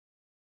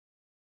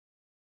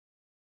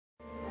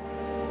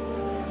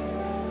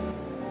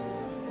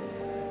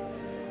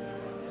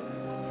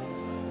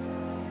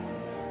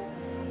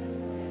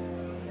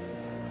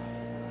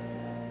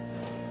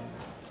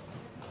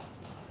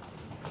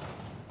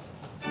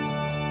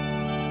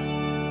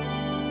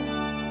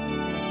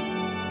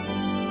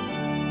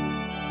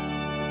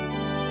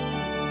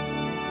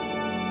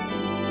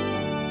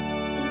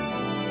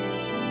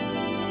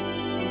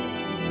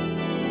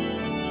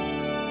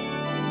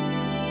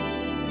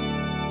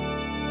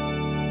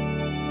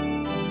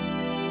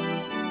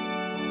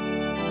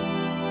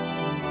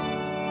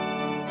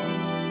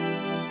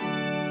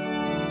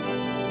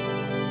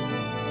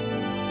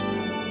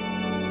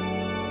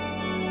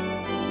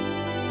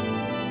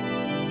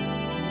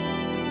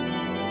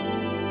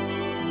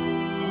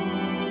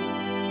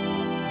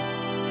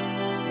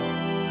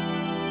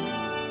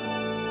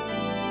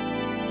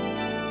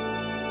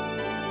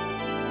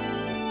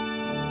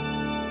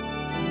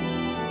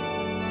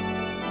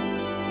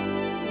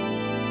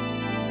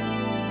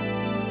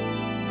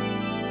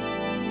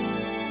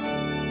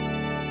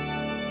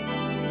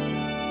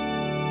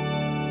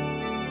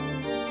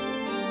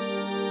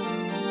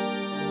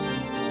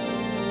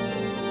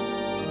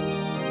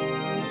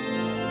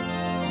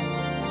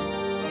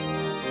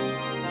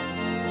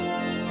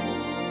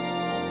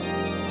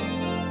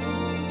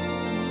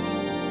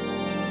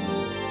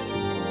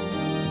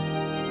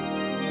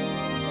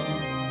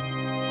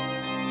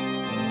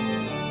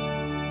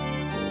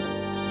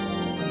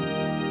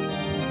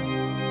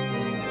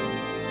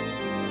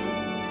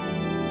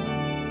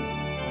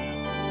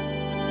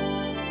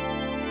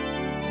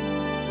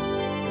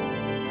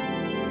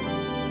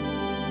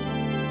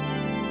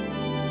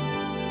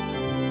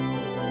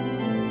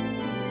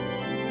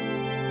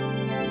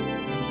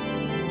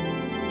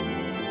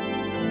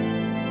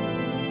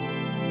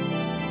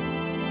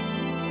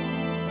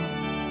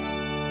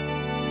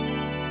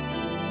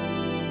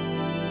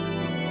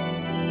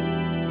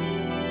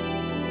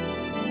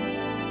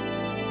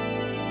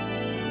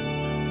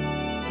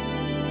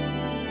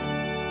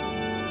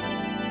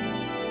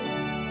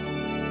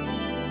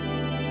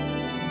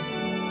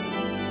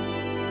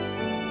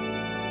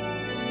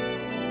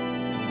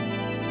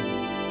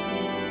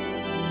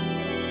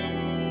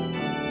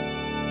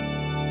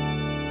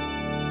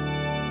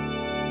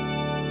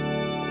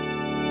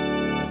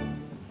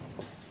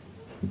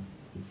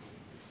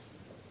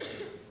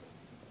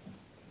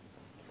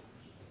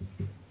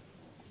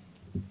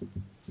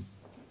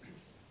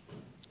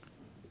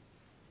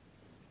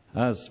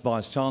As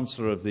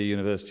Vice-Chancellor of the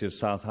University of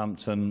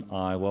Southampton,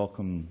 I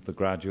welcome the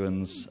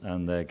graduands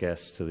and their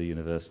guests to the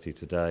University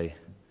today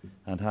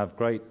and have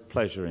great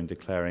pleasure in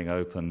declaring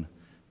open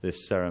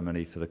this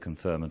ceremony for the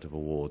conferment of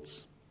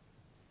awards.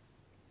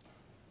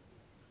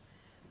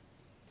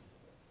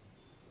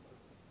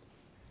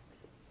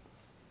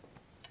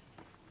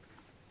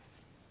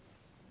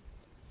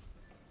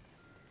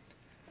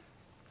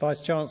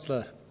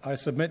 Vice-Chancellor, I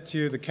submit to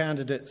you the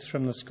candidates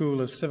from the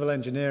School of Civil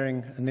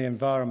Engineering and the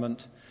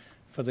Environment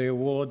for the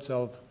awards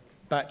of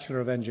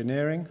Bachelor of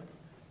Engineering,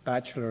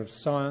 Bachelor of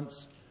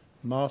Science,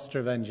 Master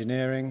of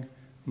Engineering,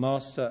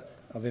 Master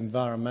of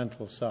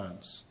Environmental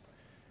Science.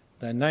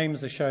 Their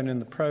names are shown in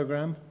the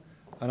programme,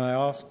 and I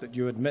ask that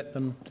you admit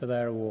them to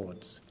their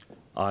awards.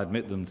 I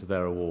admit them to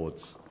their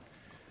awards.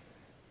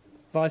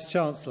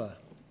 Vice-Chancellor,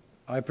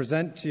 I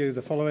present to you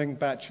the following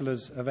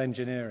Bachelors of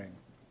Engineering.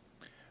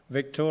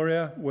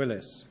 Victoria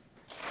Willis.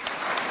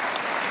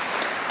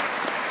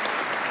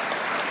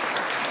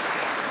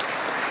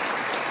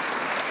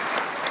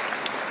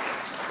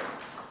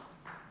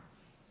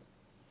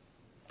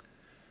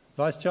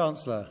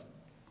 Vice-Chancellor,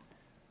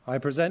 I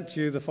present to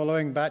you the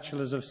following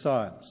Bachelors of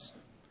Science.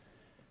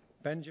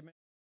 Benjamin.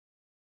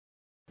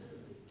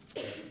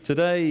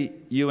 Today,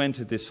 you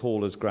entered this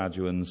hall as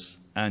graduands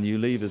and you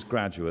leave as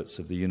graduates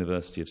of the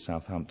University of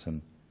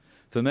Southampton.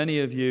 For many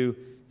of you,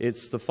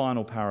 it's the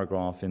final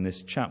paragraph in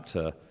this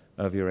chapter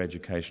of your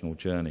educational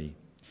journey.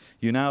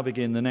 You now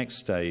begin the next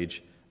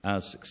stage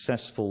as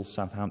successful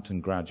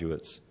Southampton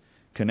graduates,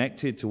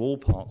 connected to all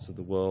parts of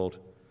the world,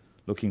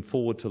 looking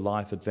forward to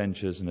life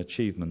adventures and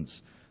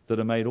achievements that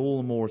are made all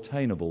the more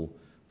attainable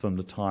from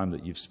the time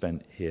that you've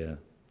spent here.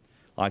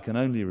 I can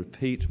only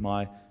repeat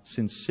my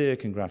sincere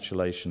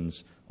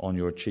congratulations on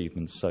your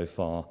achievements so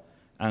far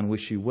and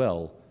wish you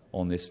well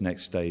on this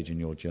next stage in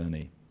your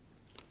journey.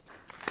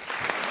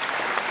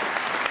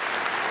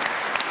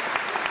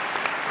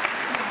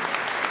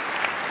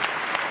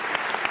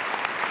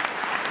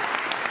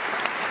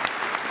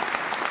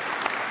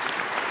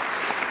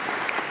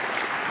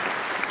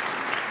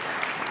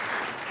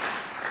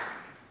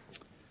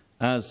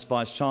 As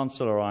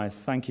Vice-Chancellor, I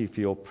thank you for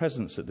your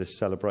presence at this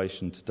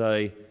celebration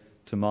today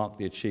to mark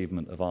the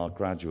achievement of our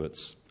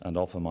graduates and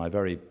offer my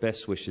very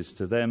best wishes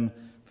to them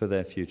for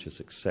their future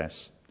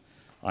success.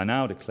 I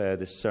now declare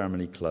this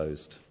ceremony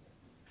closed.